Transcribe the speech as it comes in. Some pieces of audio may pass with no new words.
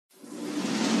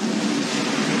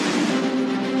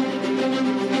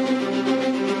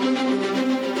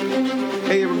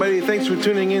thanks for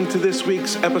tuning in to this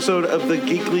week's episode of the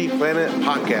Geekly Planet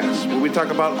podcast, where we talk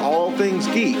about all things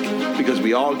geek, because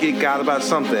we all geek out about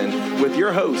something, with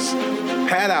your hosts,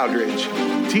 Pat Aldridge,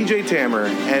 TJ Tammer,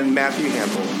 and Matthew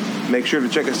Hampel. Make sure to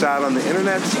check us out on the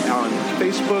internet, on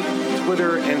Facebook,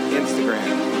 Twitter, and Instagram.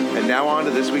 And now on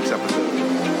to this week's episode.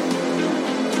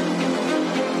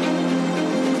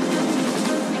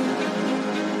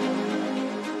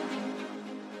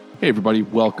 Hey everybody,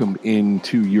 welcome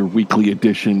into your weekly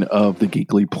edition of the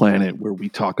Geekly Planet, where we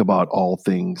talk about all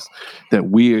things that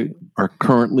we are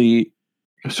currently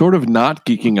sort of not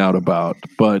geeking out about,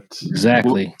 but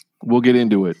exactly we'll get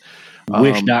into it.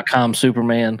 Wish.com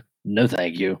Superman, no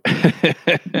thank you.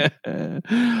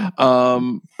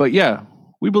 But yeah,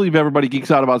 we believe everybody geeks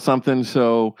out about something,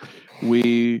 so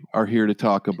we are here to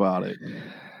talk about it.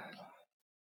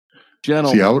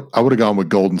 Gentlemen. See, I would have gone with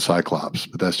Golden Cyclops,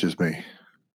 but that's just me.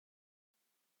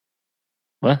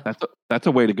 What? That's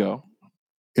a way to go.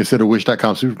 Instead of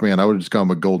Wish.com Superman, I would have just gone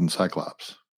with Golden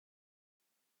Cyclops.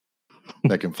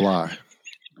 That can fly.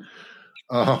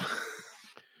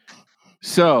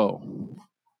 So,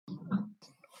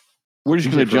 we're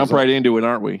just going to jump right into it,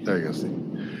 aren't we? There you go,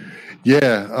 Steve.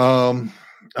 Yeah.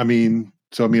 Our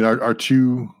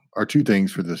two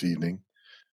things for this evening.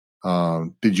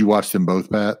 Did you watch them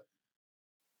both, Pat?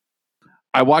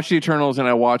 I watched the Eternals and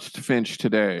I watched Finch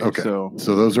today. Okay, so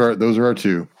those are our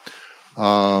two.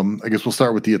 I guess we'll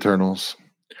start with the Eternals.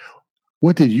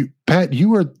 What did you, Pat?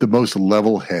 You are the most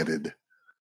level-headed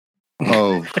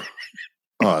of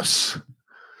us.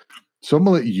 So I'm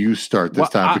gonna let you start this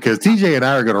time because TJ and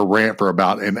I are gonna rant for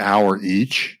about an hour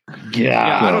each.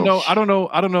 Yeah. So. I don't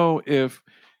know if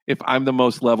I'm the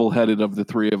most level-headed of the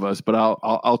three of us, but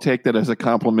I'll take that as a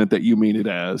compliment that you mean it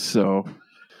as. So.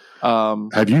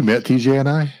 Have you met TJ and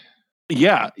I?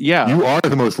 Yeah. You are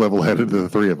the most level-headed of the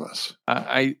three of us.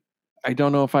 I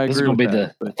don't know if I agree. I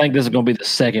think this is going to be the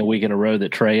second week in a row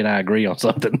that Trey and I agree on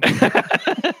something.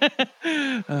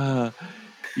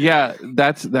 Yeah,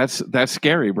 that's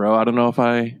scary, bro. I don't know if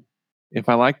I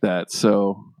like that.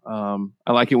 So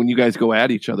I like it when you guys go at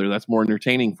each other. That's more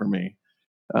entertaining for me.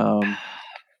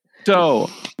 So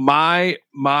my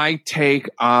take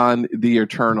on the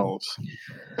Eternals.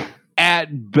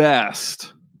 At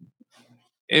best,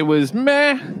 it was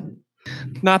meh.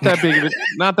 Not that big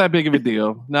of a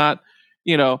deal. Not,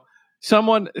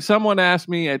 someone asked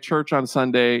me at church on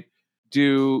Sunday,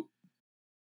 do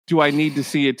I need to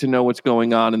see it to know what's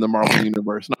going on in the Marvel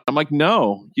universe? And I'm like,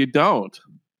 no, you don't.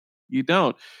 You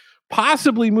don't.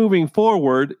 Possibly moving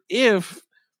forward, if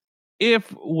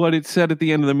what it said at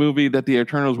the end of the movie that the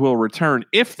Eternals will return,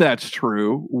 if that's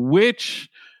true, which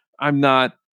I'm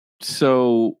not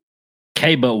so.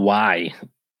 Okay, but why?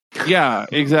 Yeah,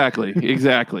 exactly.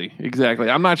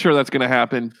 I'm not sure that's going to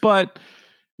happen, but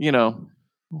we all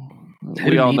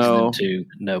know. To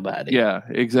nobody. Yeah,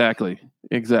 exactly.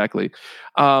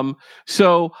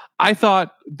 So I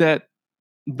thought that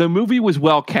the movie was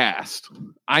well cast.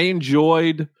 I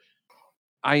enjoyed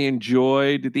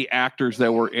the actors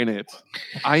that were in it.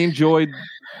 I enjoyed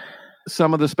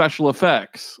some of the special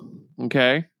effects.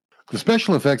 Okay. The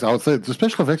special effects, I would say the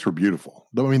special effects were beautiful.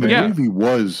 I mean, the movie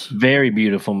was very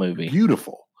beautiful movie.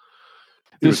 Beautiful.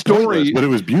 The story, but it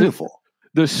was beautiful.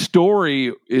 The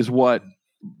story is what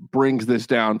brings this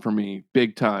down for me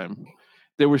big time.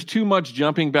 There was too much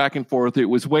jumping back and forth. It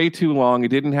was way too long. It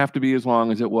didn't have to be as long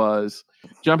as it was.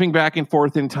 Jumping back and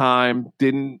forth in time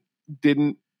didn't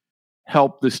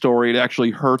help the story. It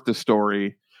actually hurt the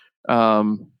story.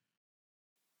 But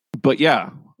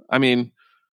yeah, I mean,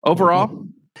 overall,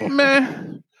 meh.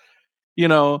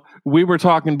 We were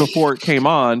talking before it came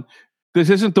on. This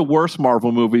isn't the worst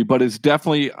Marvel movie, but it's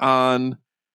definitely on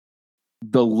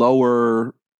the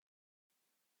lower.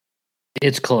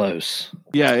 It's close.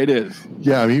 Yeah, it is.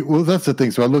 Yeah, I mean, well, that's the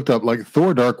thing. So I looked up, like,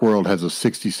 Thor: Dark World has a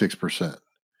 66%,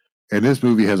 and this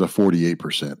movie has a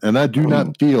 48%. And I do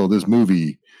not feel this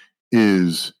movie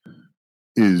is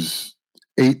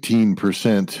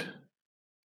 18%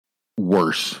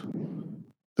 worse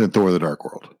than Thor: The Dark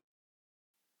World.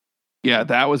 Yeah,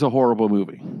 that was a horrible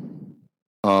movie.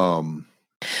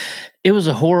 It was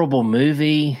a horrible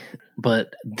movie,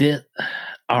 but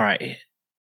all right.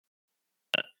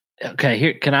 Okay,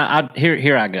 here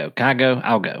I go. Can I go?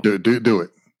 I'll go. Do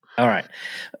it. All right.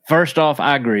 First off,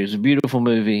 I agree. It was a beautiful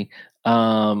movie.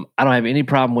 I don't have any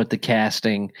problem with the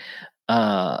casting.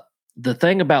 The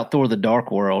thing about Thor: The Dark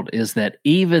World is that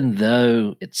even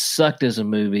though it sucked as a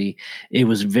movie, it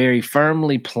was very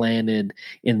firmly planted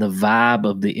in the vibe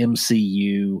of the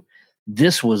MCU.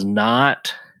 This was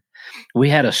not. we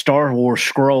had a Star Wars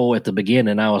scroll at the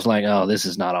beginning. I was like, oh, this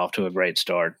is not off to a great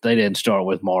start. They didn't start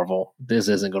with Marvel. This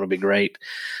isn't going to be great.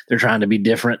 They're trying to be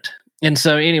different. And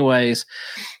so, anyways,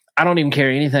 I don't even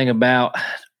care anything about.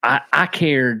 I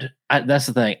cared. That's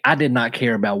the thing. I did not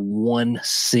care about one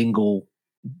single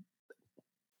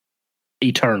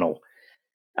Eternal.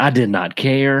 I did not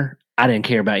care. I didn't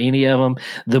care about any of them.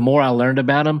 The more I learned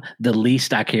about them, the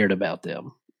least I cared about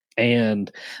them.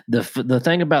 And the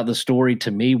thing about the story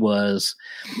to me was,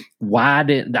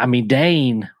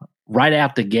 Dane, right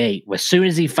out the gate, as soon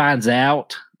as he finds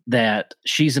out that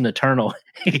she's an Eternal,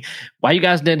 why you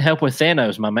guys didn't help with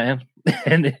Thanos, my man?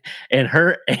 And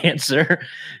her answer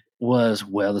was,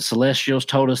 well, the Celestials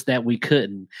told us that we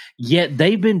couldn't. Yet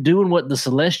they've been doing what the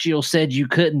Celestials said you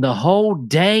couldn't the whole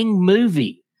dang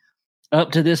movie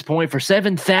up to this point for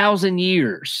 7,000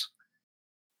 years.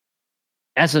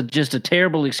 That's just a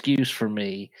terrible excuse for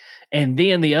me. And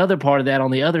then the other part of that, on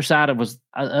the other side of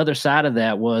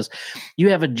that was, you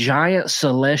have a giant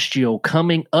celestial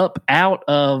coming up out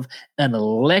of an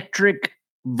electric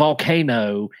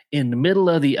volcano in the middle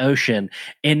of the ocean,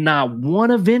 and not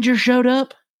one Avenger showed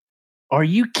up. Are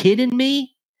you kidding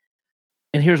me?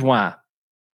 And here's why.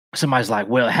 Somebody's like,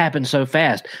 well, it happened so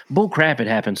fast. Bull crap, it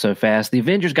happened so fast. The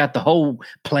Avengers got the whole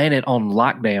planet on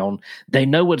lockdown. They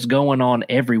know what's going on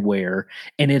everywhere.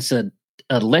 And it's an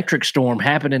electric storm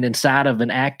happening inside of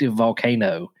an active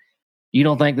volcano. You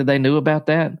don't think that they knew about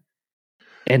that?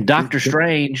 And Doctor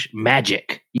Strange,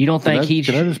 magic. You don't think he...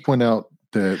 Can I just point out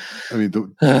that,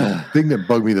 the thing that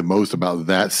bugged me the most about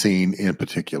that scene in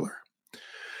particular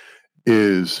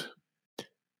is,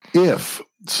 if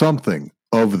something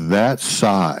of that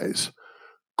size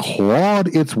clawed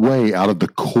its way out of the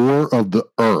core of the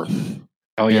earth.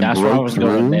 Oh yeah, that's where I was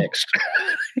going next.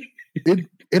 It'd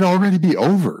already be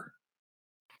over.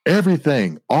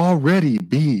 Everything already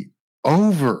be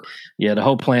over. Yeah, the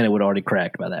whole planet would already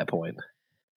cracked by that point.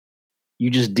 You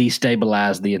just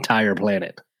destabilized the entire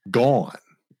planet. Gone.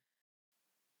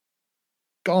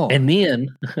 And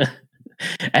then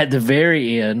at the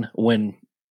very end, when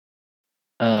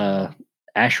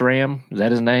Ashram, is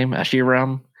that his name?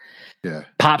 Ashiram? Yeah.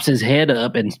 Pops his head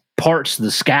up and parts the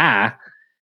sky.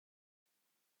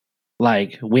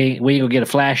 Like, we ain't gonna get a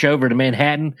flash over to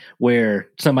Manhattan where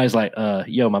somebody's like,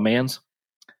 yo, my mans.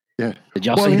 Yeah. Did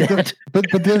y'all see that? But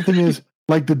the other thing is,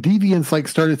 like, the deviants like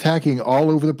start attacking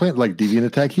all over the planet. Like, deviant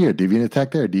attack here, deviant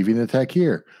attack there, deviant attack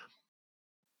here.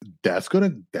 That's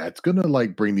gonna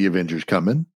like bring the Avengers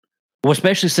coming. Well,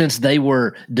 especially since they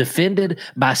were defended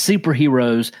by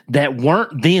superheroes that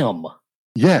weren't them.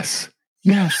 Yes.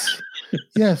 Yes.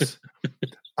 Let's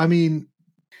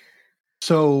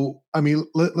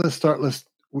start.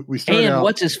 We start and out.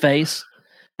 What's his face?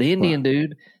 The Indian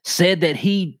dude said that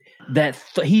he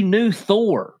knew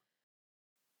Thor.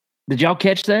 Did y'all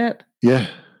catch that? Yeah.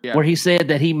 Where he said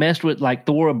that he messed with, like,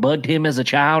 Thor bugged him as a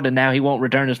child and now he won't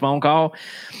return his phone call.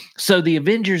 So the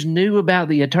Avengers knew about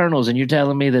the Eternals, and you're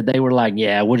telling me that they were like,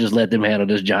 yeah, we'll just let them handle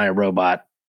this giant robot.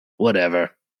 Whatever.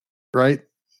 Right?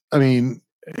 I mean,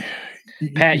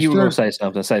 Pat, you were going to say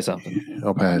something. Say something.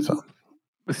 Oh, Pat, something.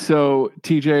 So,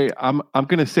 TJ, I'm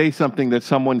going to say something that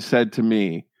someone said to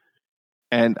me,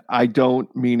 and I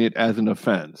don't mean it as an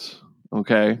offense,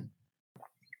 okay?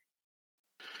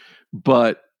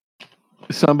 But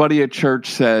somebody at church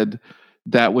said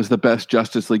that was the best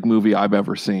Justice League movie I've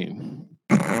ever seen.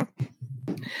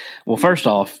 Well, first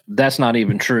off, that's not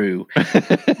even true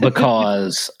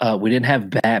because we didn't have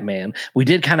Batman. We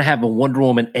did kind of have a Wonder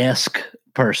Woman-esque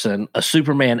person, a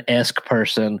Superman-esque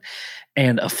person,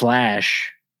 and a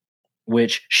Flash,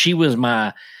 which she was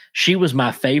my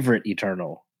favorite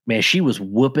Eternal. Man, she was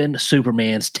whooping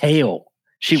Superman's tail.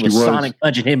 She was Sonic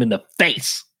punching him in the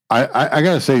face. I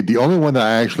gotta say, the only one that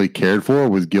I actually cared for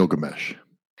was Gilgamesh.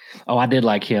 Oh, I did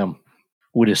like him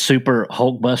with his super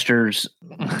Hulkbusters.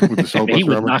 He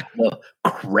would knock the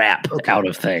crap out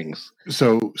of things.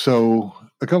 So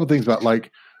a couple things about,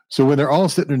 like, so when they're all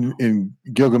sitting in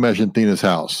Gilgamesh and Thena's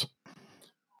house,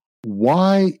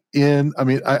 I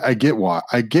get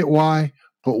why,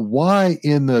 but why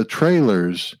in the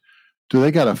trailers do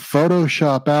they got to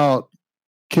Photoshop out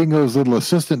Kingo's little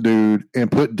assistant dude and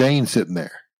put Dane sitting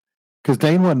there? Because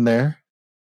Dane wasn't there.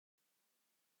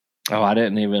 Oh, I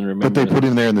didn't even remember. But they put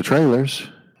him there in the trailers.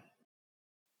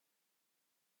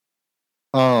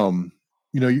 You're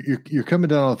coming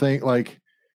down on a thing like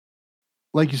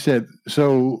you said.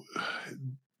 So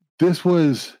this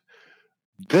was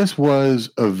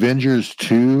Avengers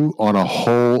 2 on a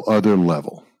whole other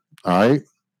level. All right.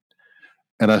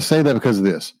 And I say that because of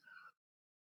this.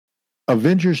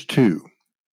 Avengers 2,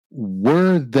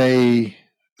 were they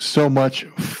so much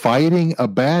fighting a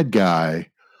bad guy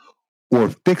or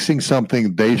fixing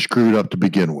something they screwed up to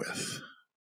begin with.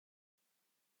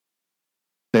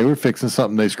 They were fixing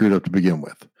something they screwed up to begin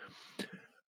with.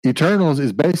 Eternals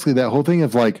is basically that whole thing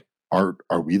of like, are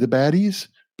we the baddies?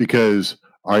 Because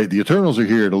all right, the Eternals are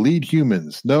here to lead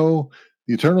humans. No,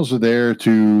 the Eternals are there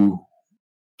to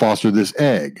foster this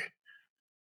egg.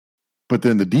 But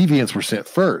then the Deviants were sent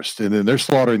first, and then they're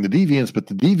slaughtering the Deviants, but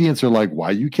the Deviants are like, why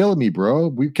are you killing me, bro?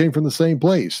 We came from the same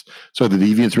place. So are the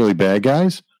Deviants really bad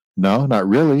guys? No, not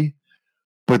really.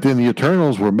 But then the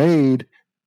Eternals were made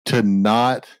to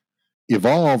not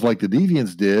evolve like the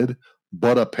Deviants did,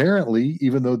 but apparently,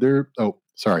 even though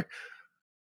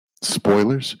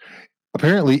spoilers.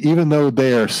 Apparently, even though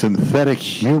they are synthetic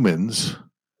humans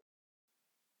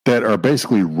that are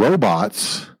basically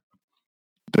robots,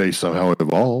 they somehow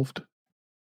evolved.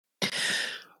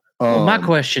 Well, my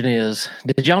question is,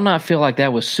 did y'all not feel like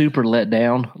that was super let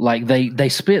down? Like they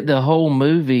spent the whole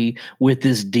movie with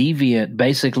this deviant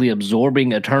basically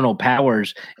absorbing eternal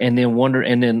powers, and then Wonder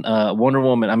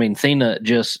Woman, Athena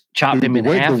just chopped him in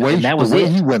half, and that was it.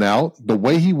 The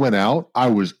way he went out, I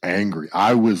was angry.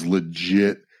 I was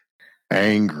legit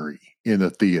angry in the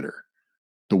theater.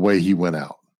 The way he went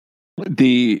out.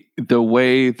 The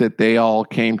way that they all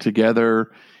came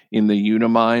together in the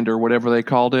Unimind or whatever they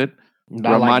called it.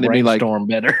 I reminded me like Brainstorm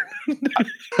better.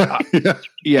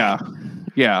 Yeah.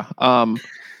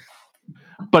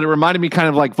 But it reminded me kind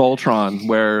of like Voltron,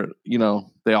 where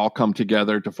they all come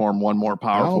together to form one more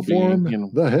powerful being.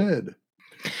 The head.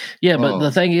 Yeah, but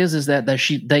the thing is that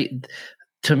they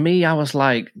to me, I was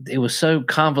like, it was so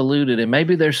convoluted, and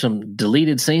maybe there's some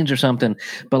deleted scenes or something.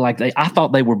 But like, I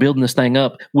thought they were building this thing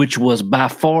up, which was by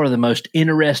far the most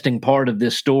interesting part of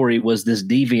this story. Was this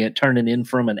deviant turning in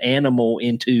from an animal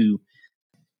into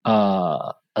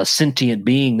a sentient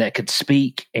being that could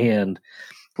speak? And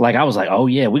like, I was like, oh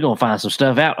yeah, we're gonna find some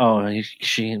stuff out. Oh,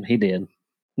 he did.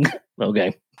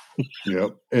 Okay.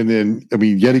 Yep. And then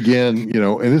yet again,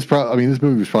 and this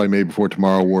movie was probably made before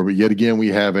Tomorrow War, but yet again we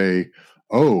have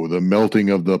the melting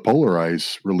of the polar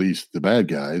ice released the bad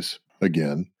guys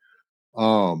again.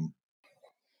 But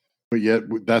yet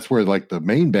that's where like the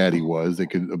main baddie was. They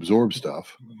could absorb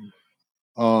stuff.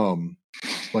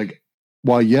 Like,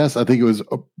 while yes, I think it was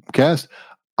cast,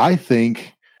 I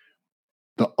think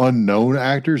the unknown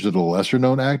actors or the lesser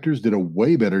known actors did a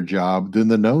way better job than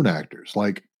the known actors.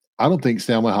 Like, I don't think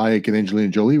Salma Hayek and Angelina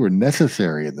Jolie were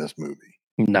necessary in this movie.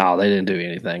 No, they didn't do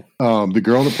anything. The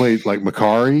girl that played like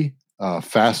Makari,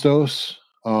 Fastos,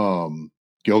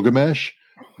 Gilgamesh,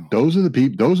 those are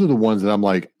the ones that I'm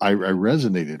like, I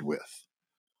resonated with.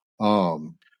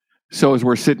 So as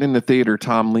we're sitting in the theater,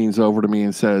 Tom leans over to me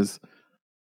and says,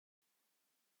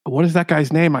 "What is that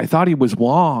guy's name? I thought he was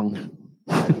Wong."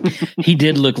 He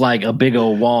did look like a big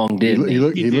old Wong, didn't he? He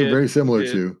looked very similar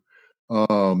to.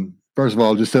 First of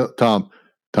all, just tell Tom,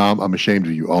 I'm ashamed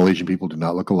of you. All Asian people do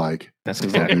not look alike. That's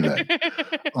exactly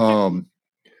that.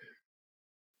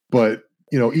 But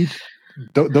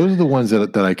those are the ones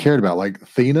that I cared about. Like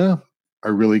Athena, I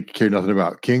really cared nothing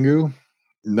about. Kingu,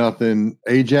 nothing.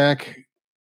 Ajak,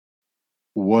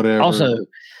 whatever. Also,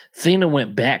 Athena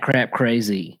went bat crap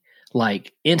crazy,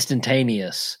 like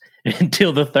instantaneous,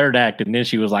 until the third act, and then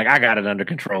she was like, "I got it under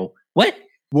control." What?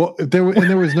 Well, there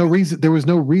was no reason. There was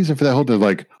no reason for that whole. They're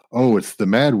like, oh, it's the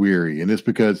Mad Weary, and it's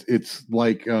because it's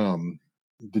like.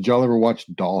 Did y'all ever watch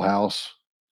Dollhouse?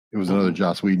 It was another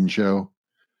Joss Whedon show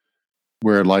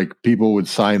where like people would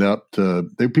sign up to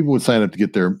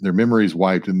get their memories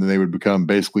wiped, and then they would become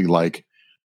basically like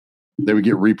they would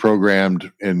get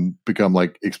reprogrammed and become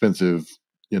like expensive,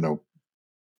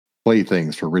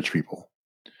 playthings for rich people.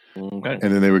 Okay.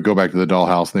 And then they would go back to the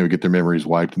dollhouse and they would get their memories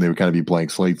wiped, and they would kind of be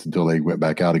blank slates until they went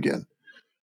back out again.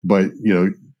 But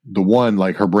the one,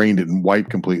 like, her brain didn't wipe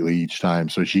completely each time,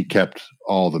 so she kept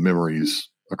all the memories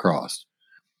across.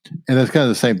 And that's kind of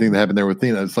the same thing that happened there with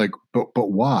Athena. It's like,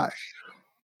 but why?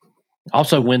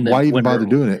 Also, why even bother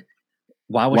doing it?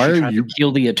 Why was she trying to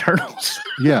kill the Eternals?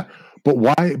 Yeah, but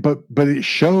why? But it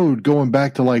showed going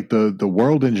back to like the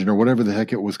World Engine or whatever the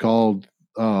heck it was called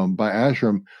by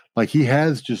Ashram. Like, he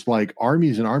has just like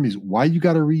armies and armies. Why you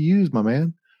got to reuse, my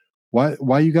man?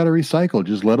 Why you got to recycle?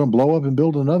 Just let them blow up and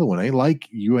build another one. Ain't like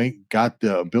you ain't got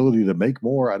the ability to make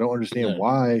more. I don't understand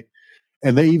why.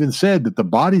 And they even said that the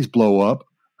bodies blow up,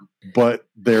 but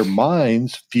their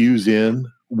minds fuse in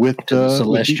with the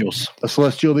Celestials. A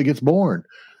Celestial that gets born.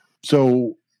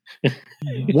 So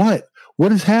what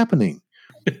is happening?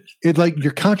 It's like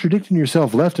you're contradicting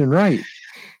yourself left and right.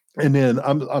 And then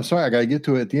I'm sorry, I got to get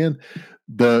to it at the end.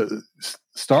 The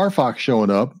Star Fox showing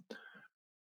up,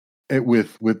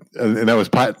 and that was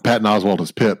Patton Oswalt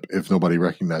as Pip. If nobody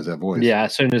recognized that voice, Yeah,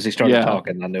 as soon as he started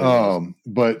talking, I knew.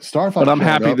 But Star Fox. But I'm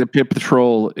happy that Pip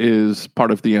Patrol is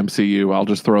part of the MCU. I'll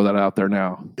just throw that out there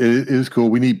now. It is cool.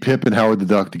 We need Pip and Howard the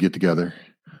Duck to get together.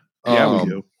 Yeah, we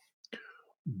do.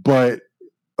 But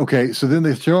okay, so then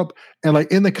they show up, and like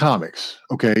in the comics,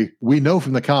 okay, we know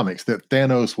from the comics that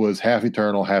Thanos was half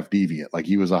eternal, half deviant, like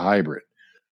he was a hybrid.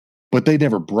 But they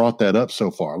never brought that up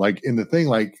so far. Like in the thing,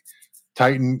 like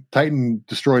Titan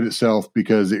destroyed itself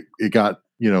because it got,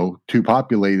 too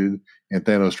populated, and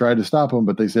Thanos tried to stop him,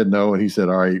 but they said no, and he said,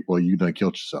 all right, well, you done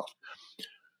killed yourself.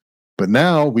 But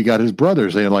now we got his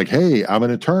brother saying like, hey, I'm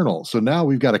an Eternal. So now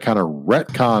we've got to kind of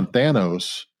retcon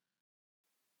Thanos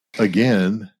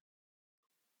again.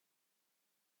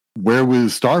 Where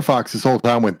was Star Fox this whole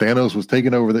time when Thanos was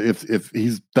taking over if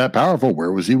he's that powerful,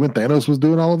 where was he when Thanos was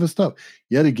doing all of his stuff?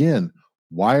 Yet again,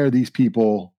 why are these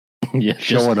people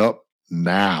showing up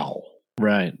now?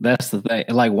 Right. That's the thing.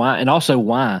 Like why, and also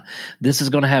why this is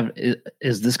going to have,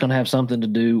 is this going to have something to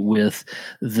do with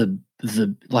the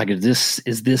like, is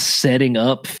this setting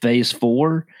up phase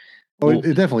 4? Oh,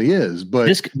 it definitely is. But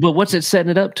what's it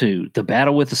setting it up to? The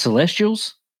battle with the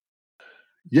Celestials?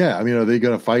 Yeah. I mean, are they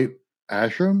going to fight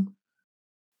Ashram?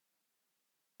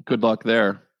 Good luck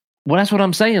there. Well, that's what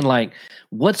I'm saying. Like,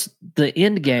 what's the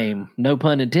end game? No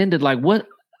pun intended. Like, what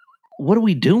are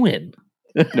we doing?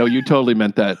 No, you totally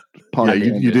meant that. Pun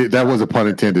intended. You did. That was a pun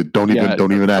intended. Don't even act.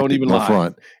 Don't even lie.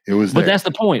 Front. It was. But that's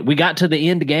the point. We got to the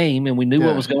end game and we knew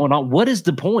what was going on. What is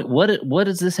the point? What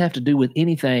does this have to do with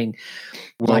anything?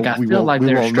 Well, like I feel like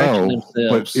they're stretching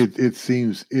themselves. But it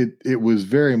seems it was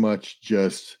very much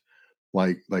just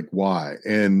like why.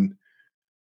 And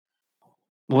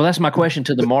well, that's my question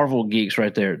to the Marvel geeks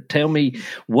right there. Tell me,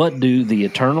 what do the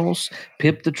Eternals,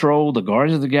 Pip the Troll, the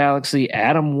Guardians of the Galaxy,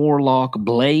 Adam Warlock,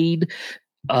 Blade,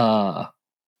 Captain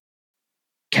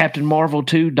Marvel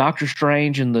 2, Doctor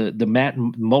Strange, and the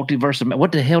multiverse of,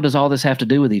 what the hell does all this have to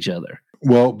do with each other?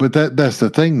 Well, but that's the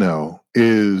thing though,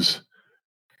 is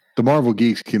the Marvel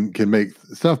geeks can make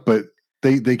stuff, but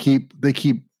they keep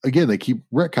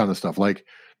retconning stuff. Like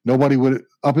nobody would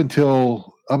up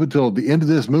until the end of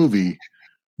this movie.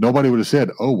 Nobody would have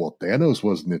said, oh, well, Thanos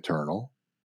was an Eternal.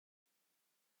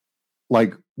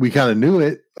 Like, we kind of knew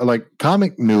it, like,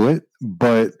 comic knew it,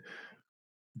 but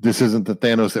this isn't the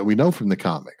Thanos that we know from the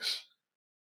comics.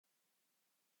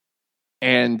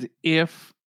 And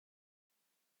if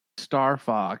Star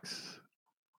Fox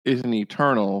is an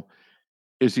Eternal,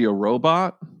 is he a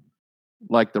robot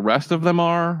like the rest of them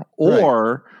are?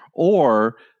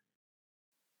 Or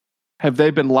have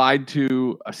they been lied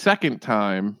to a second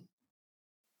time?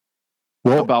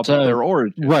 About their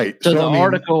origin, right? So the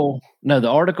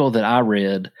article that I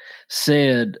read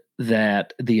said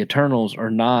that the Eternals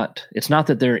are not. It's not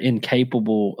that they're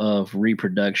incapable of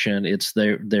reproduction. It's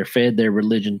they're fed their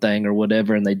religion thing or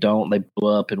whatever, and they blow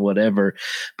up and whatever.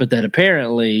 But that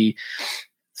apparently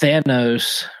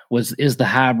Thanos is the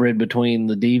hybrid between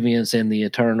the Deviants and the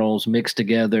Eternals mixed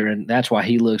together, and that's why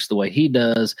he looks the way he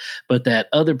does. But that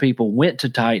other people went to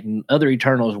Titan, other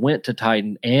Eternals went to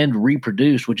Titan and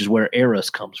reproduced, which is where Eris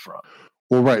comes from.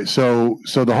 Well, right. So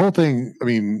the whole thing. I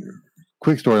mean,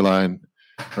 quick storyline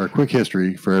or quick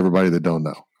history for everybody that don't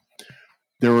know.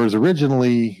 There was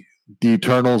originally the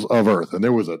Eternals of Earth, and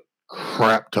there was a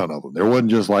crap ton of them. There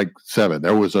wasn't just like 7.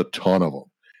 There was a ton of them.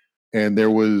 And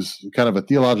there was kind of a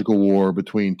theological war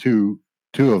between two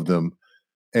of them,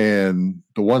 and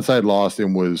the one side lost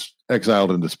and was exiled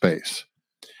into space.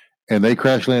 And they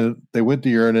crash landed. They went to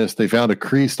Uranus. They found a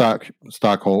Kree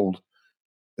stockhold.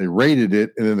 They raided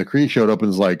it, and then the Kree showed up and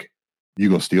was like, "You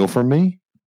gonna steal from me?"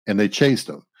 And they chased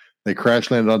them. They crash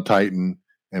landed on Titan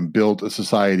and built a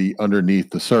society underneath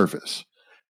the surface.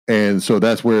 And so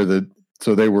that's where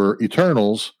they were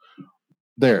Eternals.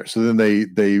 There, so then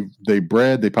they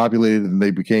bred, they populated, and they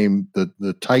became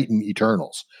the Titan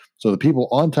Eternals. So the people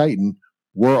on Titan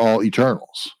were all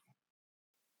Eternals,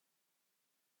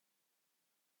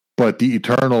 but the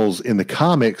Eternals in the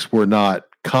comics were not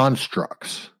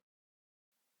constructs.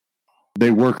 They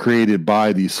were created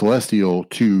by the Celestial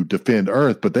to defend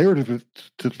Earth, but they were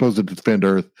supposed to defend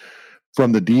Earth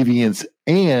from the Deviants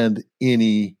and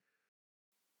any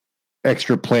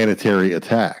extraplanetary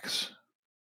attacks,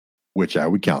 which I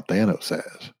would count Thanos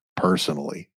as,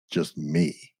 personally, just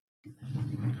me.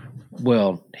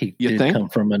 Well, he did come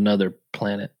from another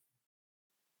planet.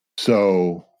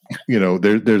 So,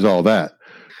 there's all that.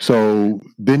 So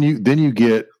then you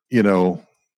get,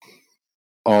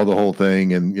 all the whole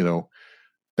thing, and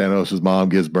Thanos' mom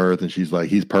gives birth, and she's like,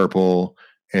 he's purple,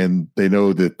 and they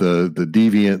know that the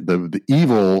deviant, the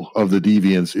evil of the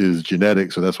deviants is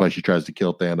genetic, so that's why she tries to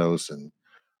kill Thanos and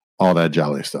all that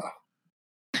jolly stuff.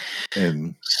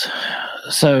 And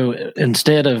so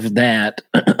instead of that,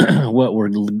 what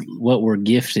we're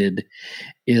gifted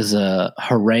is a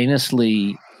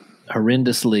horrendously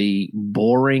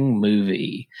boring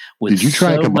movie. With did you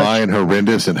try and combine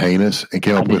horrendous and heinous and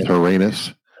came up with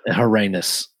horrendous?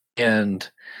 Horrendous and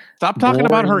stop talking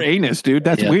about her anus, dude.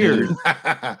 That's weird. Dude.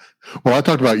 Well, I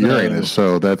talked about Uranus,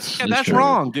 so that's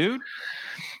wrong, dude.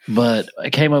 But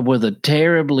I came up with a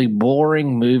terribly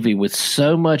boring movie with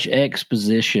so much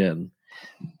exposition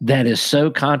that is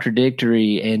so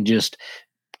contradictory and just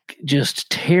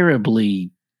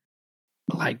terribly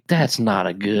like that's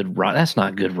not good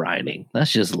writing.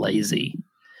 That's just lazy.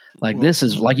 Like this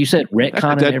is like you said,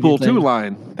 retconning Deadpool everything. 2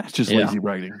 line. That's just lazy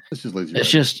writing. It's just lazy.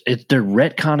 They're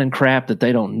retconning crap that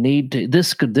they don't need to.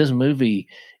 This movie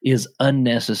is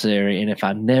unnecessary, and if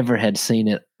I never had seen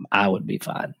it, I would be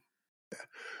fine.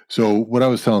 So what I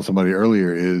was telling somebody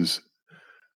earlier is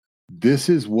this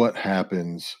is what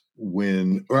happens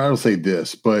when, or I don't say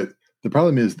this, but the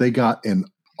problem is they got an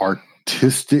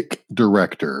artistic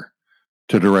director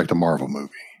to direct a Marvel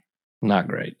movie. Not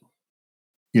great.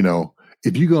 You know,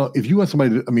 if you want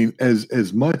somebody to, I mean,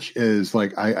 as much as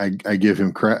like I give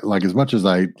him crap, like as much as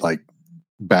I like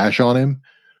bash on him,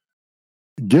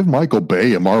 give Michael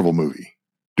Bay a Marvel movie.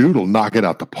 Dude will knock it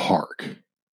out the park.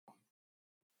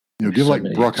 You know, give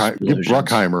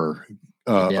Bruckheimer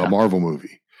a Marvel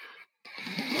movie,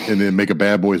 and then make a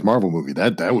Bad Boys Marvel movie.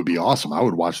 That would be awesome. I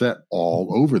would watch that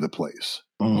all over the place.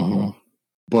 Mm-hmm.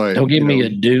 But don't give me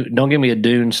a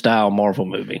Dune style Marvel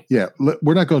movie. Yeah,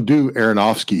 we're not going to do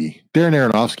Aronofsky. Darren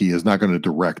Aronofsky is not going to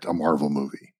direct a Marvel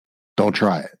movie. Don't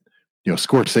try it. You know,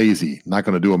 Scorsese not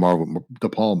going to do a Marvel. De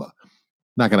Palma,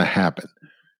 not going to happen.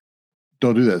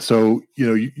 Don't do that. So you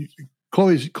know,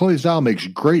 Chloe Zhao makes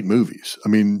great movies. I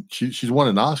mean, she's won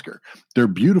an Oscar. They're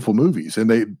beautiful movies, and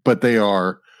they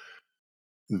are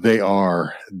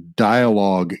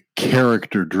dialogue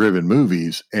character driven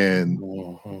movies, and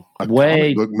a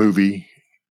comic book movie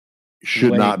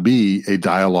should not be a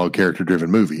dialogue character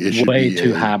driven movie. It should be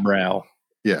too highbrow.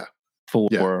 Yeah,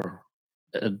 for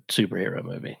a superhero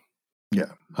movie.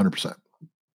 Yeah, 100%.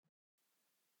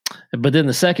 But then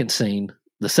the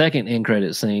second end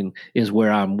credit scene is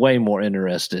where I'm way more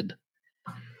interested.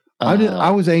 I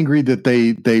was angry that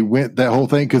they went that whole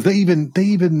thing because they even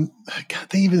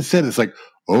said it's like,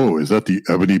 oh, is that the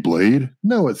Ebony Blade?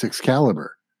 No, it's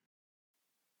Excalibur.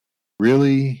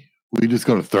 Really? We're just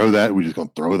going to throw that? We're just going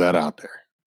to throw that out there.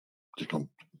 Just going,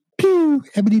 pew,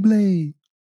 Ebony Blade.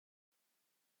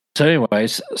 So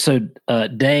anyways,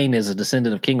 Dane is a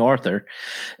descendant of King Arthur.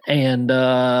 And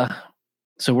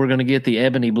so we're going to get the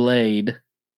Ebony Blade.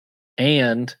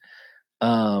 And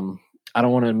I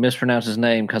don't want to mispronounce his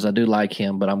name because I do like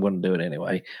him, but I'm going to do it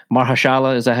anyway.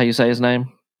 Mahershala, is that how you say his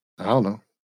name? I don't know.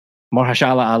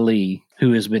 Mahershala Ali,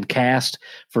 who has been cast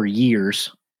for years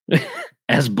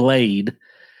as Blade,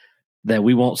 that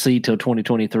we won't see till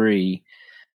 2023,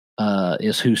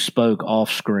 is who spoke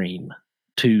off screen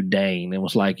to Dane and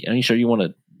was like, "Are you sure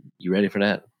you ready for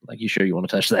that? Like, you sure you want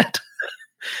to touch that?"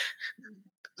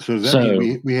 So does that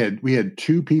mean we had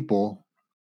two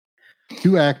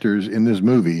actors in this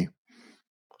movie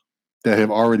that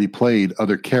have already played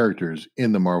other characters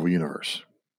in the Marvel Universe?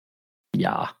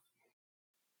 Yeah.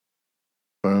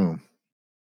 Boom.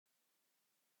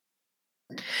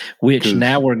 Which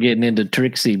now we're getting into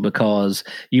Trixie because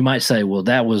you might say, well,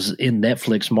 that was in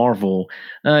Netflix Marvel,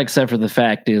 except for the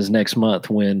fact is next month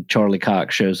when Charlie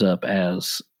Cox shows up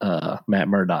as Matt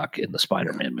Murdock in the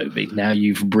Spider-Man movie. Now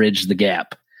you've bridged the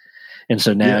gap. And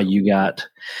so now you got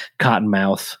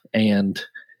Cottonmouth and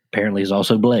apparently he's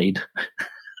also Blade.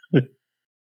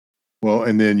 Well,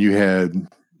 and then you had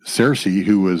Cersei,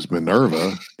 who was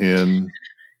Minerva in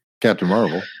Captain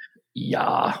Marvel.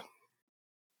 Yeah.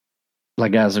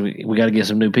 Like, guys, we got to get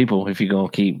some new people if you're going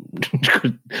to keep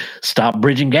stop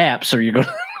bridging gaps or you're going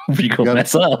to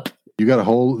mess up. You got a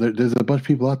whole, there's a bunch of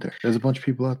people out there.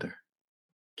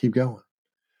 Keep going.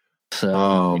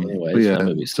 So, anyways, that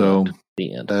movie's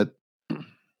the end.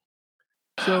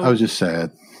 So I was just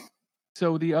sad.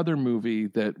 So the other movie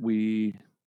that we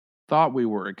thought we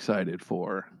were excited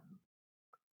for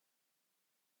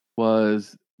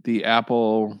was the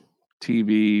Apple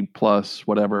TV Plus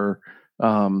whatever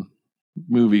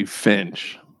movie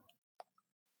Finch.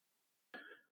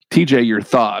 TJ, your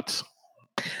thoughts?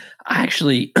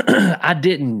 Actually, I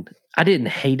didn't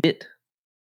hate it.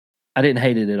 I didn't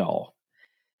hate it at all.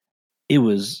 It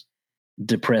was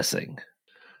depressing,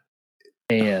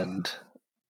 and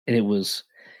it was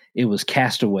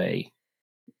Castaway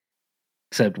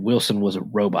except Wilson was a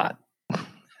robot.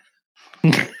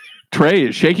 Trey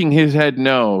is shaking his head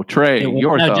no. Trey,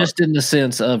 your thoughts. Just in the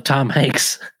sense of Tom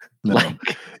Hanks. No,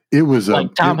 it was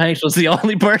Tom Hanks was the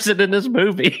only person in this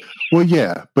movie. Well,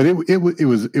 yeah, but it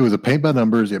was a paint by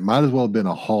numbers. It might as well have been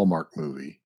a Hallmark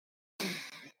movie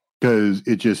because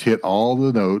it just hit all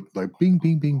the note like bing,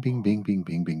 bing, bing, bing, bing, bing,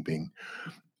 bing, bing, bing.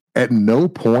 At no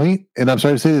point, and I'm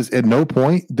sorry to say this, at no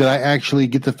point did I actually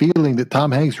get the feeling that Tom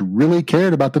Hanks really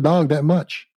cared about the dog that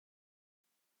much.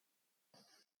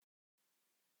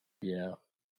 Yeah.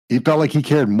 He felt like he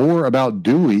cared more about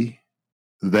Dewey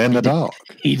than the dog.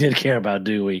 He did care about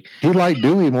Dewey. He liked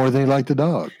Dewey more than he liked the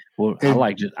dog. Well,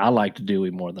 I liked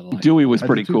Dewey more than Dewey was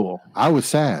pretty cool. I was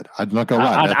sad. I'm not gonna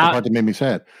lie. That's the part that made me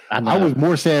sad. I was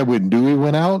more sad when Dewey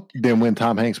went out than when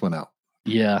Tom Hanks went out.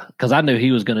 Yeah, because I knew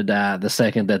he was going to die the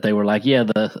second that they were like, "Yeah,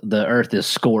 the Earth is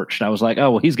scorched." I was like,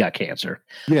 "Oh, well, he's got cancer."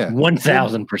 Yeah,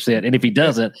 1000%. And if he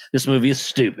doesn't, this movie is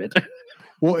stupid.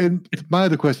 Well, and my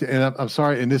other question, and I'm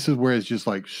sorry, and this is where it's just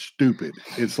like stupid.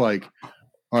 It's like,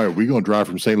 all right, we're going to drive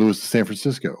from St. Louis to San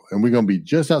Francisco, and we're going to be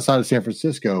just outside of San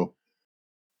Francisco.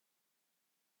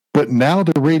 But now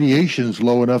the radiation's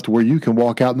low enough to where you can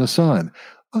walk out in the sun.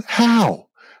 How?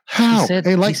 Time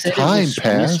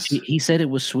passed. He said it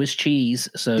was Swiss cheese,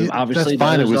 so obviously that's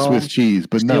fine. It was Swiss cheese,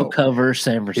 but still covers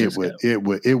San Francisco. It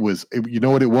was. You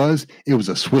know what it was? It was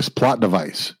a Swiss plot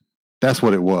device. That's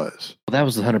what it was. Well, that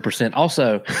was 100%.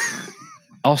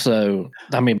 Also,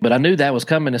 I mean, but I knew that was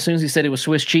coming. As soon as he said it was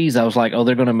Swiss cheese, I was like, oh,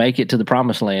 they're going to make it to the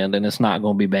promised land, and it's not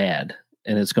going to be bad.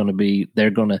 And it's going to be, but it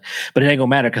ain't going to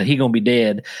matter because he's going to be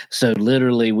dead. So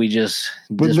literally, this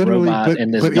robot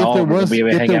and this dog are going to be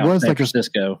able to hang out in San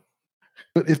Francisco.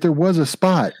 But if there was a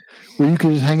spot where you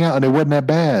could just hang out and it wasn't that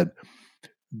bad,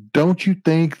 don't you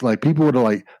think like people would have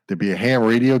like, there'd be a ham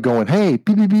radio going, hey,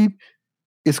 beep, beep, beep.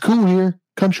 It's cool here.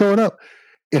 Come show it up.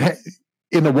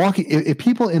 If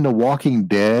people in The Walking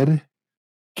Dead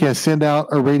can send out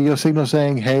a radio signal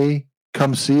saying, hey,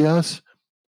 come see us,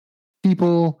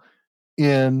 people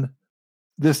in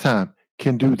this time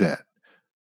can do that.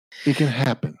 It can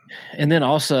happen. And then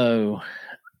also,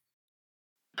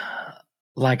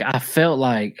 like, I felt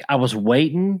like I was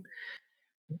waiting.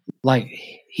 Like,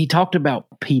 he talked about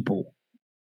people,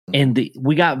 and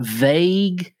we got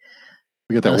vague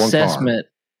assessment.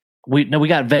 We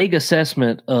got vague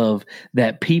assessment of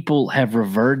that people have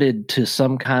reverted to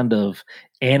some kind of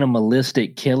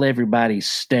animalistic kill everybody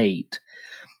state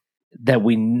that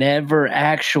we never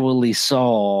actually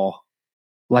saw.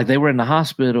 Like, they were in the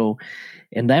hospital,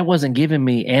 and that wasn't giving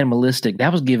me animalistic.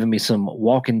 That was giving me some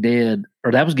Walking Dead,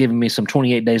 or that was giving me some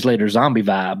 28 Days Later zombie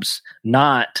vibes,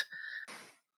 not,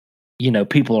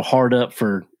 people are hard up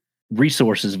for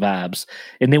resources vibes.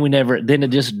 And then it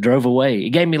just drove away.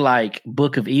 It gave me like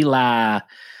Book of Eli.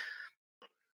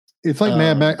 It's like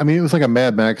Mad Max. I mean, it was like a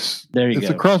Mad Max. It's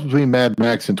a cross between Mad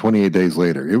Max and 28 Days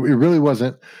Later. It really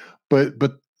wasn't. But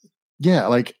yeah,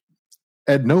 like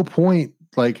at no point,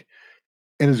 like,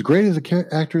 and as great as an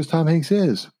actor as Tom Hanks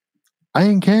is, I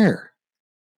didn't care.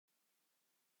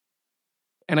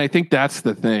 And I think that's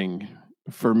the thing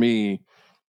for me.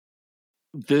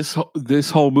 This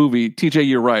whole movie, TJ,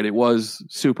 you're right. It was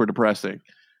super depressing,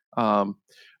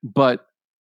 but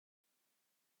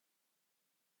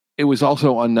it was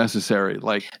also unnecessary.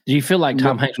 Like, do you feel like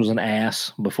Tom Hanks was an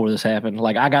ass before this happened?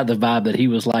 Like, I got the vibe that he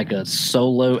was like a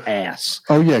solo ass.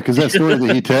 Oh yeah, because that story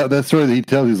that he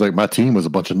tells, he's like, my team was a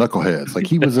bunch of knuckleheads. Like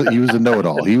he was a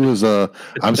know-it-all. He was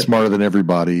I'm smarter than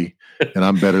everybody, and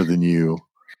I'm better than you.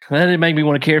 That didn't make me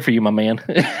want to care for you, my man.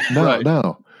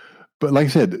 No. But like I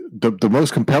said, the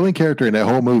most compelling character in that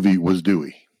whole movie was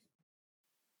Dewey.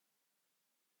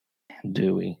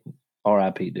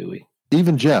 R.I.P. Dewey.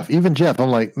 Even Jeff, I'm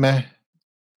like, meh.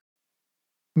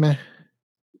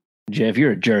 Jeff,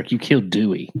 you're a jerk. You killed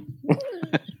Dewey.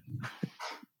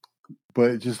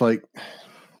 But just like,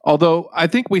 although I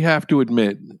think we have to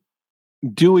admit,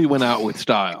 Dewey went out with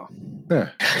style. Yeah.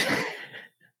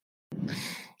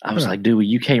 I was like, Dewey,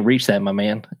 you can't reach that, my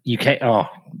man. You can't. Oh,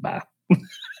 bye.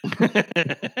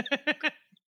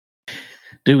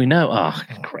 Do we know? Oh,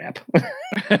 crap.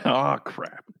 Oh,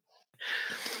 crap.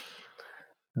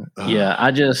 Yeah,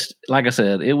 I just, like I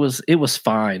said, it was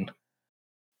fine,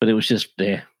 but it was just,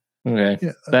 okay,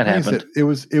 yeah, that happened. It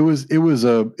wasn't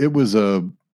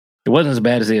as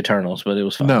bad as the Eternals, but it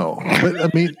was fine. No, but I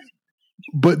mean,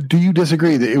 but do you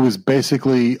disagree that it was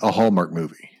basically a Hallmark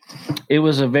movie? It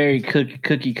was a very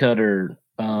cookie cutter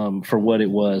for what it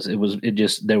was. It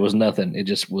just, there was nothing. It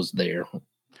just was there.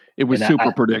 It was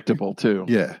super predictable too.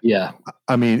 Yeah. Yeah.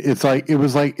 I mean, it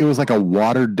was like a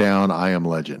watered down I Am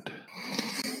Legend.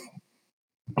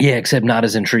 Yeah, except not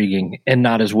as intriguing and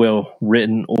not as well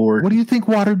written. Or What do you think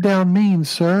watered down means,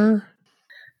 sir?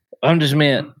 I'm just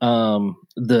meant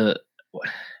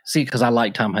because I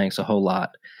like Tom Hanks a whole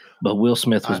lot, but Will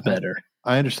Smith was better.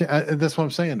 I understand. That's what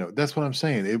I'm saying. Though. That's what I'm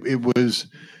saying.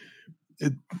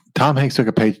 Tom Hanks took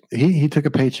a pay. He took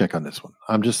a paycheck on this one.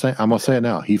 I'm just saying. I'm gonna say it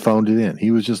now. He phoned it in.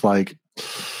 He was just like,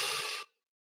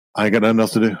 I ain't got nothing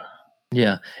else to do.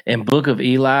 Yeah, and Book of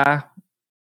Eli,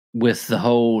 with the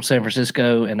whole San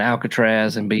Francisco and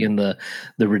Alcatraz and being the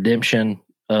redemption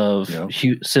of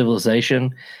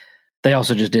civilization, they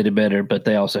also just did it better. But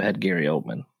they also had Gary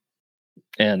Oldman,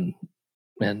 and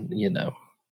Denzel,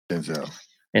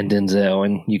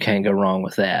 and you can't go wrong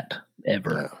with that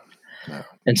ever. No.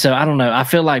 And so I don't know. I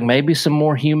feel like maybe some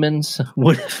more humans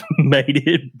would have made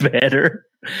it better,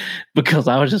 because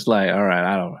I was just like, all right,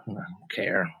 I don't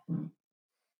care.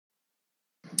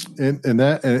 And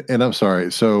I'm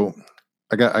sorry. So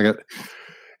I got.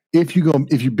 If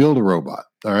you build a robot,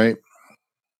 all right.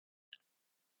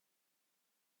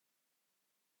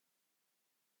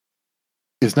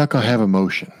 It's not going to have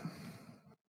emotion.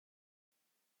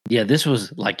 Yeah, this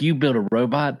was like you build a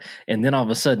robot, and then all of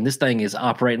a sudden, this thing is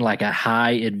operating like a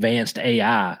high advanced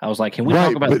AI. I was like, can we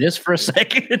talk about this for a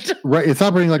second? Right, it's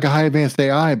operating like a high advanced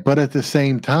AI, but at the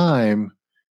same time,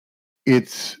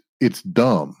 it's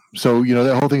dumb. So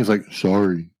that whole thing is like,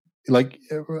 sorry. Like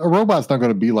a robot's not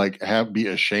going to be like be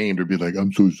ashamed or be like,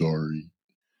 I'm so sorry.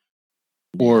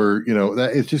 Or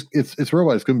that it's a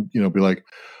robot. It's going to be like,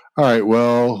 all right,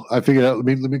 well, I figured out. Let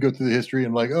me go through the history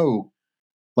and like, oh.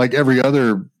 Like every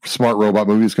other smart robot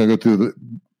movie, it's going to go through the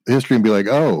history and be like,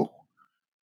 oh,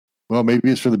 well, maybe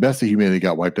it's for the best that humanity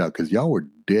got wiped out because y'all were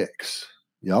dicks.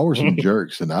 Y'all were some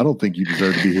jerks, and I don't think you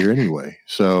deserve to be here anyway.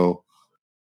 So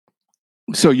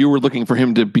you were looking for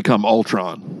him to become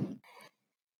Ultron?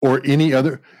 Or any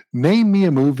other. Name me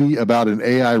a movie about an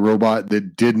AI robot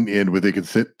that didn't end with it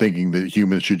thinking that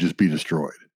humans should just be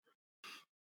destroyed.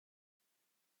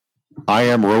 I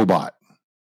Am Robot.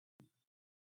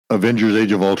 Avengers: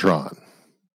 Age of Ultron.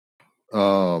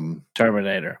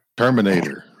 Terminator.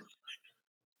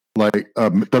 Like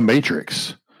The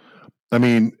Matrix. I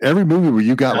mean, every movie where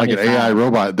you got like an AI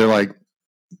robot, they're like,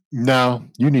 no,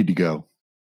 you need to go.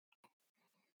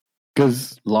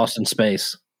 Because Lost in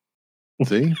Space.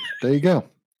 See, there you go.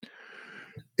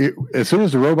 As soon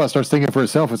as the robot starts thinking for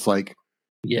itself, it's like,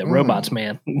 robots,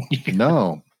 man.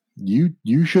 No,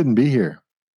 you shouldn't be here.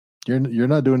 You're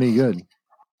not doing any good.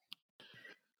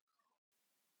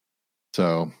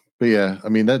 So, but yeah, I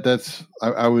mean that's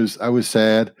I was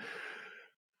sad.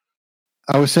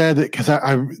 I was sad because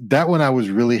that one I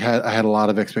had a lot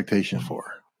of expectation for,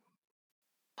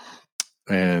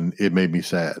 and it made me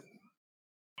sad.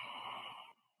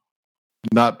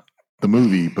 Not the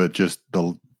movie, but just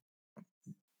the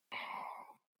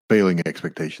failing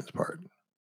expectations part.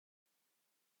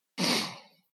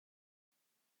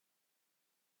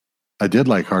 I did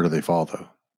like Harder They Fall though.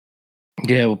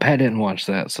 Yeah, well, Pat didn't watch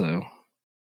that, so.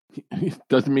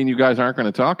 Doesn't mean you guys aren't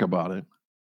going to talk about it.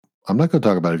 I'm not going to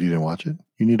talk about it if you didn't watch it.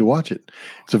 You need to watch it.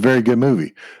 It's a very good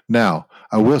movie. Now,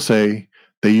 I will say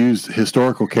they used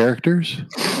historical characters.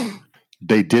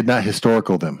 They did not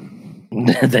historical them.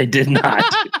 They did not.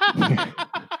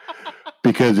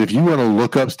 Because if you want to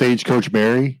look up Stagecoach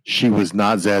Mary, she was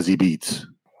not Zazie Beetz.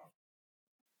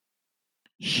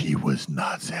 She was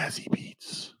not Zazie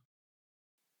Beetz.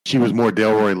 She was more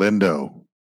Delroy Lindo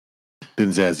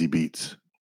than Zazie Beetz.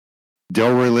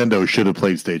 Delroy Lindo should have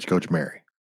played Stagecoach Mary.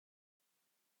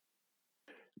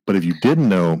 But if you didn't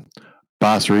know,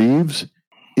 Boss Reeves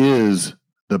is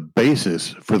the basis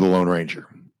for the Lone Ranger.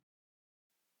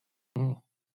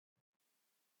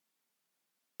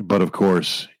 But of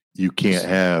course, you can't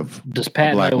have a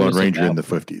Black Lone Ranger in the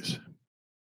 50s.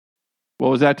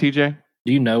 What was that, TJ?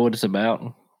 Do you know what it's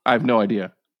about? I have no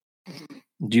idea.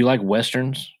 Do you like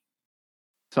Westerns?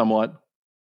 Somewhat.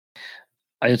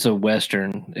 It's a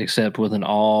Western, except with an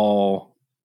all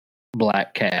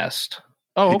black cast.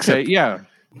 Oh, okay. Yeah,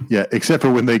 except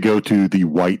for when they go to the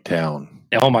white town.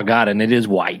 Oh my God, and it is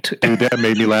white. Dude, that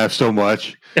made me laugh so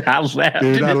much. I laughed.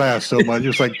 Dude, I laughed so much.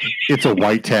 It's like it's a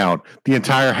white town. The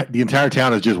entire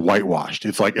town is just whitewashed.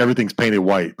 It's like everything's painted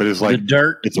white, but it's like the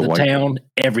dirt, it's the white town,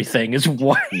 everything is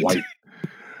white. White.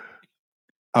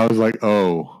 I was like,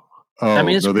 oh. I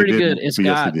mean, it's pretty good. Yes,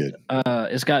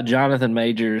 it's got Jonathan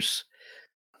Majors,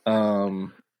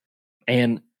 and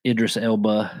Idris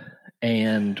Elba,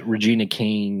 and Regina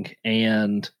King,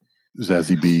 and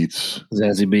Zazie Beetz,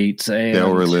 and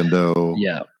Delroy Lindo,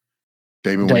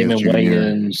 Damon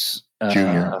Wayans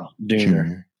Jr.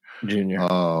 Jr.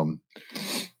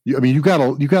 I mean, you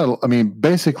got. I mean,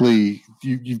 basically,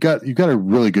 you've got a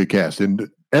really good cast, and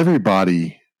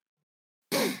everybody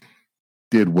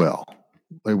did well.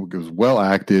 It was well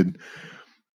acted,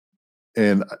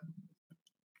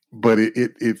 but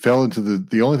it fell into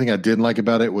the only thing I didn't like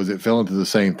about it was it fell into the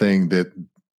same thing that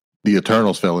the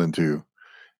Eternals fell into,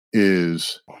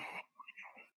 and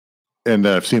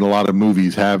I've seen a lot of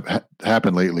movies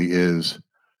happen lately, is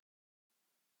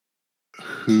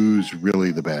who's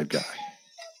really the bad guy.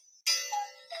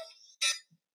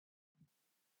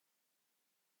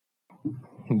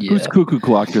 Yeah. Whose cuckoo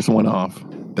clock just went off?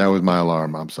 That was my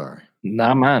alarm. I'm sorry.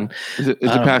 Not mine. Is it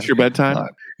past your bedtime?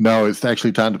 No, it's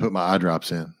actually time to put my eye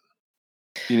drops in.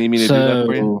 You need me to do that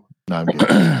for you? No, I'm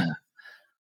good.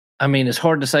 I mean, it's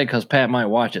hard to say because Pat might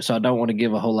watch it, so I don't want to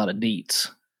give a whole lot of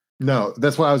deets. No,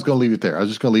 that's why I was going to leave it there. I was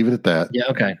just going to leave it at that. Yeah.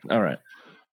 Okay. All right.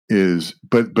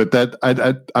 But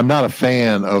that I'm not a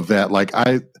fan of that. Like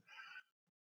I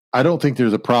don't think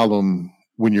there's a problem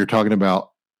when you're talking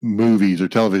about movies or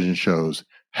television shows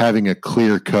having a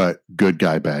clear cut good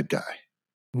guy, bad guy.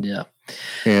 Yeah.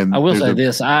 And I will say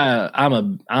this: I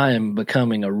am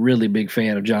becoming a really big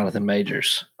fan of Jonathan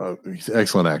Majors. He's an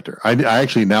excellent actor. I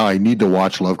actually now I need to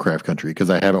watch Lovecraft Country because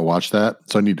I haven't watched that,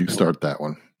 so I need to start that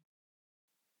one.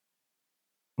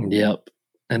 Yep,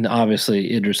 and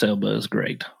obviously Idris Elba is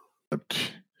great.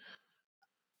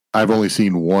 I've only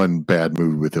seen one bad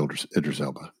movie with Idris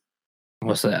Elba.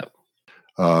 What's that?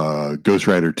 Ghost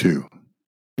Rider 2.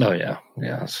 Oh yeah,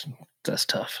 that's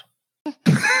tough.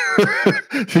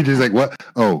 She's like, what?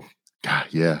 Oh, God,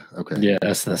 yeah, okay, Yeah,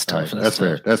 that's tough.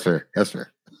 Right. That's fair.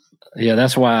 Yeah,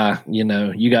 that's why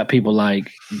you got people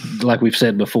like we've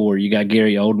said before. You got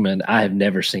Gary Oldman. I have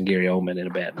never seen Gary Oldman in a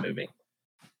bad movie,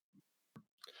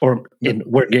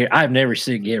 I've never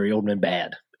seen Gary Oldman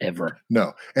bad ever.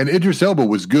 No, and Idris Elba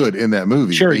was good in that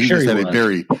movie. Sure, he just had a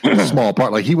very small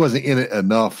part. Like he wasn't in it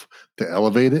enough to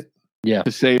elevate it. Yeah,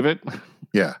 to save it.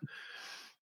 Yeah.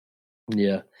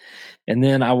 And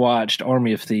then I watched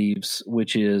Army of Thieves,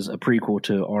 which is a prequel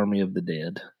to Army of the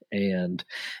Dead. And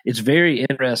it's very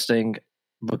interesting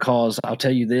because I'll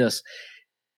tell you this,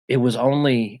 it was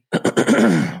only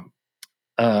Careful,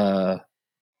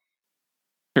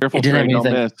 it didn't have Craig, don't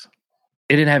anything. miss.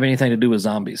 It didn't have anything to do with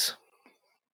zombies.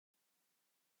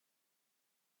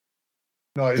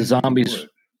 No, The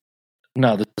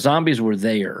zombies were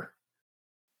there.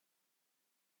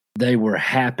 They were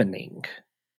happening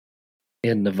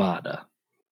in Nevada.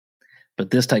 But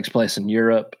this takes place in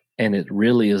Europe, and it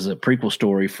really is a prequel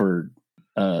story for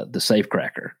the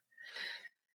Safecracker.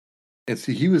 And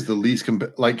see, he was the least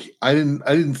I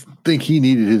didn't think he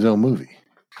needed his own movie.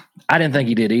 I didn't think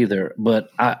he did either,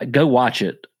 but go watch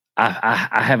it.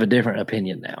 I have a different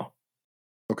opinion now.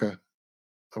 Okay.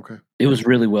 It was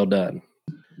really well done.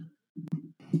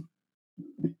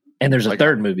 And there's a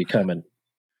third movie coming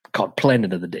called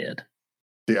Planet of the Dead.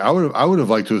 Yeah, I would have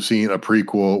liked to have seen a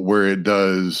prequel where it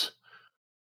does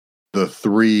the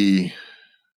three,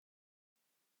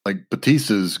 like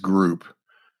Batista's group,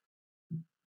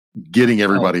 getting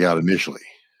everybody out initially.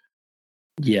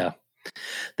 Yeah,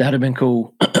 that'd have been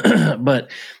cool.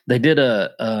 But they did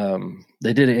an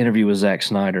interview with Zack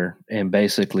Snyder and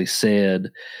basically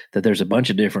said that there's a bunch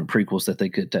of different prequels that they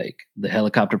could take. The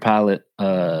helicopter pilot,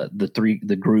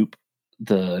 the group,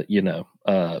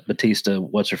 Batista,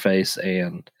 what's her face,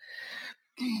 and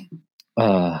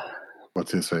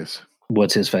what's his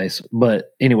face?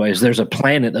 But anyways, there's a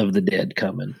Planet of the Dead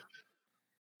coming,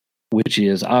 which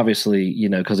is obviously,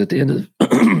 because at the end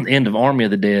of Army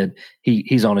of the Dead,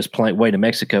 he's on his plane way to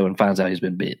Mexico and finds out he's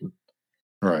been bitten.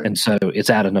 Right. And so it's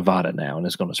out of Nevada now and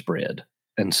it's going to spread.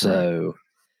 And so,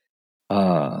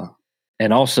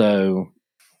 and also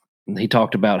he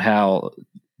talked about how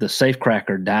the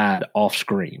Safecracker died off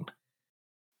screen,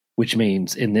 which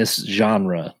means in this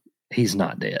genre, he's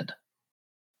not dead.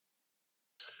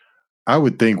 I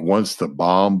would think once the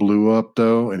bomb blew up,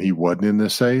 though, and he wasn't in the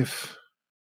safe.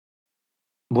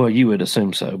 Well, you would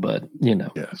assume so, but,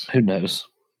 yes. Who knows?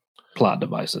 Plot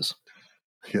devices.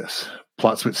 Yes.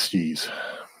 Plots with skis.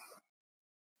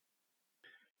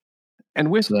 And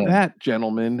with that,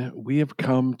 gentlemen, we have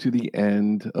come to the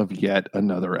end of yet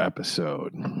another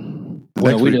episode.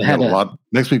 Next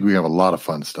week we have a lot of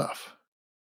fun stuff.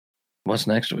 What's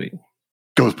next week?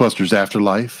 Ghostbusters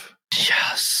Afterlife.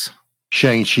 Yes.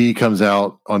 Shang-Chi comes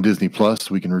out on Disney Plus.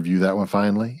 We can review that one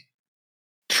finally.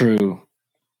 True.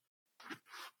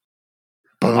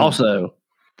 Boom. Also,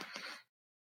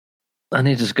 I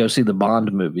need to go see the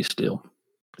Bond movie still.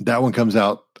 That one comes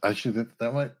out. Actually,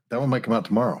 that one might come out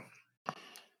tomorrow.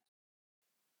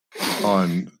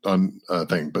 On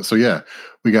thing. But so yeah,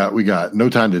 we got No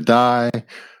Time to Die.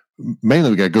 mainly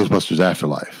we got Ghostbusters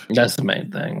Afterlife. That's the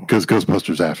main thing. Because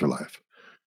Ghostbusters Afterlife.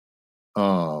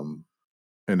 And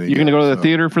then, You're gonna go to the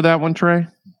theater for that one, Trey?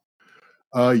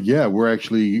 Yeah, we're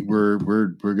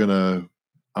gonna.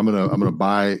 I'm gonna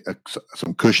buy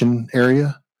some cushion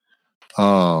area.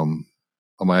 I'm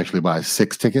gonna actually buy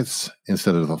 6 tickets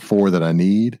instead of the 4 that I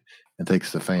need, and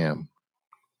takes the fam.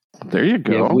 There you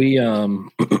go. Yeah, we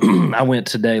I went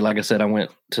today. Like I said, I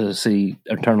went to see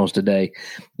Eternals today,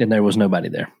 and there was nobody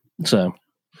there. So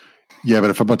yeah, but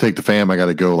if I'm gonna take the fam, I got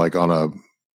to go like on a.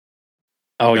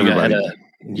 Oh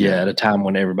yeah, at a time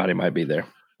when everybody might be there.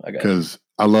 Because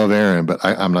I love Aaron, but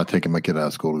I'm not taking my kid out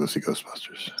of school to go see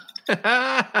Ghostbusters.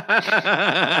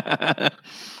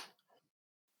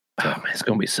 Oh man, it's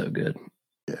gonna be so good.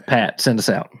 Yeah. Pat, send us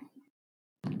out.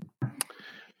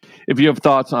 If you have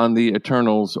thoughts on the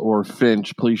Eternals or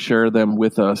Finch, please share them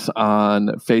with us on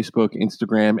Facebook,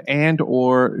 Instagram, and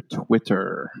or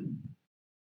Twitter.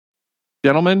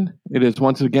 Gentlemen, it has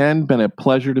once again been a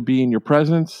pleasure to be in your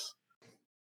presence.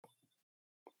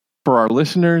 For our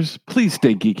listeners, please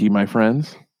stay geeky, my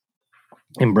friends.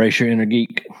 Embrace your inner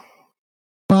geek.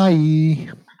 Bye.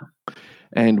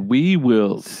 And we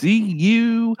will see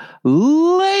you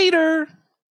later.